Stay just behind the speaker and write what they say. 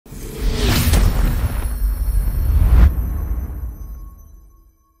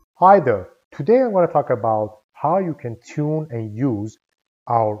Hi there. Today I'm going to talk about how you can tune and use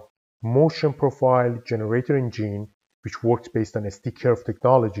our motion profile generator engine, which works based on SD curve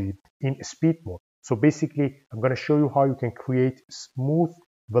technology in speed mode. So basically, I'm going to show you how you can create smooth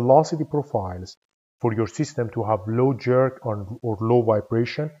velocity profiles for your system to have low jerk or low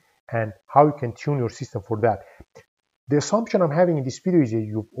vibration, and how you can tune your system for that. The assumption I'm having in this video is that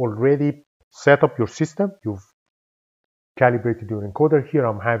you've already set up your system, you've calibrated your encoder. Here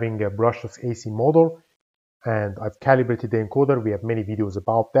I'm having a brushless AC model and I've calibrated the encoder. We have many videos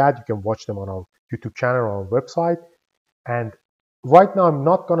about that. You can watch them on our YouTube channel or our website. And right now I'm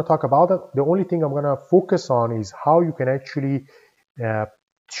not going to talk about it. The only thing I'm going to focus on is how you can actually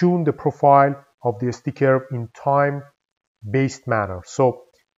tune the profile of the SD curve in time-based manner. So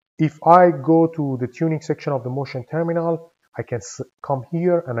if I go to the tuning section of the motion terminal, I can come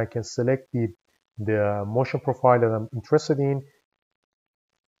here and I can select the motion profile that I'm interested in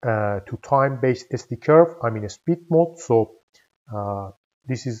to time-based SD curve. I'm in a speed mode, so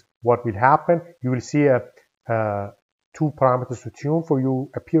this is what will happen. You will see two parameters to tune for you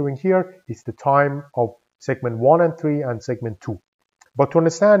appearing here. It's the time of segment 1 and 3 and segment 2. But to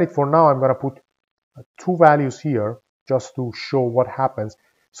understand it for now, I'm going to put two values here just to show what happens.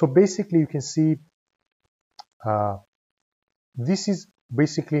 So basically you can see this is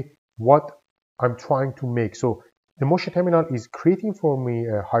basically what I'm trying to make. So the motion terminal is creating for me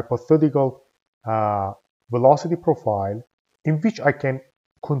a hypothetical velocity profile in which I can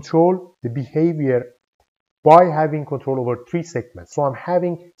control the behavior by having control over 3 segments. So I'm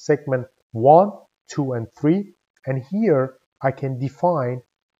having segment 1, 2, and 3, and here I can define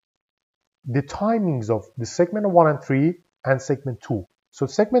the timings of the segment 1 and 3 and segment 2. So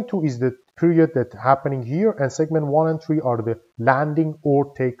segment 2 is the period that's happening here, and segment 1 and 3 are the landing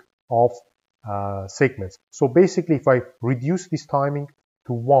or take off segments. So basically, if I reduce this timing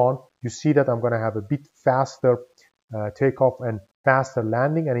to 1, you see that I'm going to have a bit faster takeoff and faster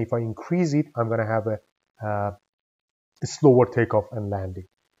landing, and if I increase it, I'm going to have a slower takeoff and landing.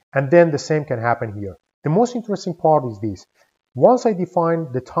 And then the same can happen here. The most interesting part is this. Once I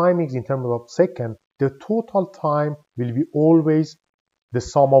define the timings in terms of second, the total time will be always the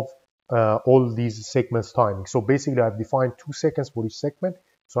sum of all these segments timing. So basically I've defined 2 seconds for each segment.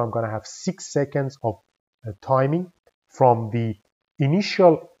 So I'm going to have 6 seconds of timing from the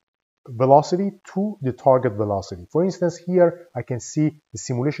initial velocity to the target velocity. For instance, here I can see the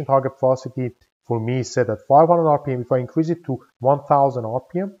simulation target velocity for me is set at 500 RPM. If I increase it to 1000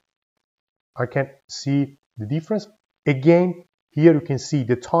 RPM, I can see the difference. Again, here you can see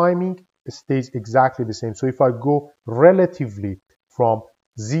the timing stays exactly the same. So if I go relatively from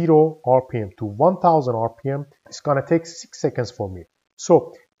 0 RPM to 1000 RPM, it's going to take 6 seconds for me.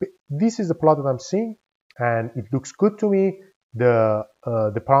 So this is the plot that I'm seeing, and it looks good to me. The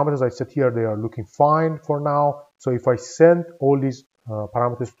parameters I set here, they are looking fine for now. So if I send all these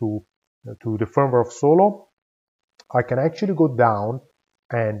parameters to the firmware of Solo, I can actually go down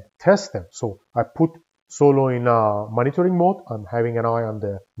and test them. So I put Solo in monitoring mode. I'm having an eye on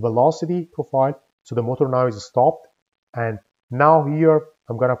the velocity profile. So the motor now is stopped. And now here,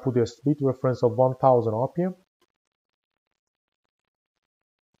 I'm going to put a speed reference of 1000 RPM.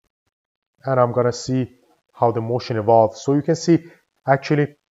 And I'm going to see how the motion evolves. So you can see,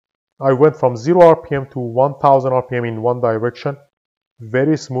 actually, I went from 0 RPM to 1000 RPM in one direction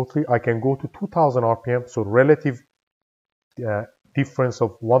very smoothly. I can go to 2000 RPM. So relative difference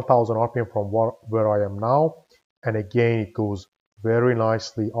of 1000 RPM from where I am now, and again it goes very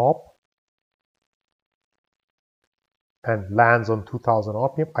nicely up and lands on 2000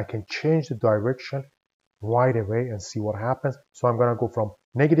 RPM. I can change the direction right away and see what happens. So I'm going to go from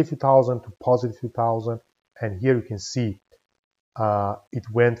negative 2000 to positive 2000, and here you can see it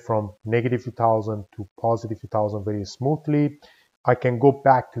went from negative 2000 to positive 2000 very smoothly. I can go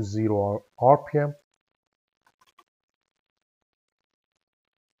back to 0 RPM,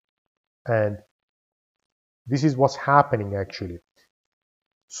 and this is what's happening actually.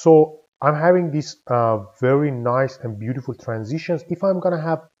 So I'm having these very nice and beautiful transitions. If I'm gonna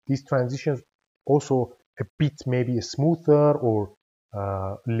have these transitions also a bit maybe smoother or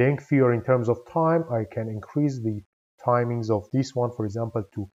lengthier in terms of time, I can increase the timings of this one, for example,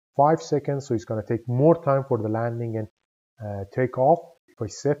 to 5 seconds. So it's gonna take more time for the landing and take off. If I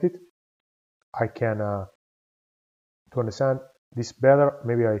set it, I can, to understand this better,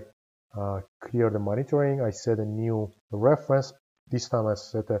 maybe I clear the monitoring. I set a new reference. This time I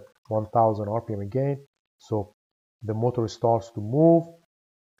set a 1000 RPM again. So the motor starts to move,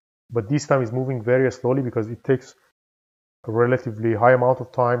 but this time it's moving very slowly because it takes a relatively high amount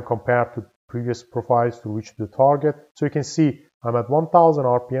of time compared to previous profiles to reach the target. So you can see I'm at 1000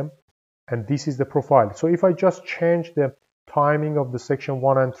 RPM, and this is the profile. So if I just change the timing of the section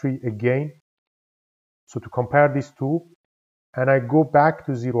 1 and 3 again, so to compare these two, and I go back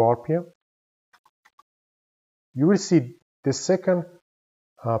to 0 RPM, you will see the second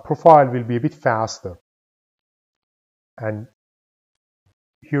profile will be a bit faster. And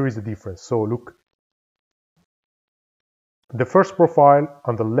here is the difference. So look, the first profile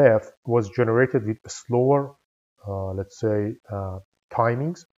on the left was generated with slower, let's say,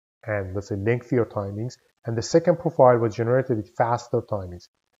 timings, and let's say lengthier timings. And the second profile was generated with faster timings.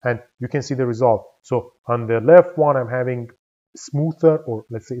 And you can see the result. So on the left one, I'm having smoother, or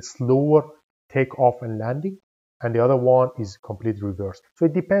let's say slower takeoff and landing. And the other one is completely reversed. So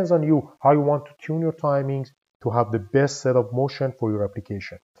it depends on you how you want to tune your timings to have the best set of motion for your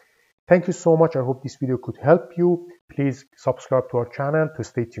application. Thank you so much. I hope this video could help you. Please subscribe to our channel to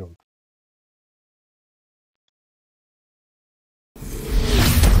stay tuned.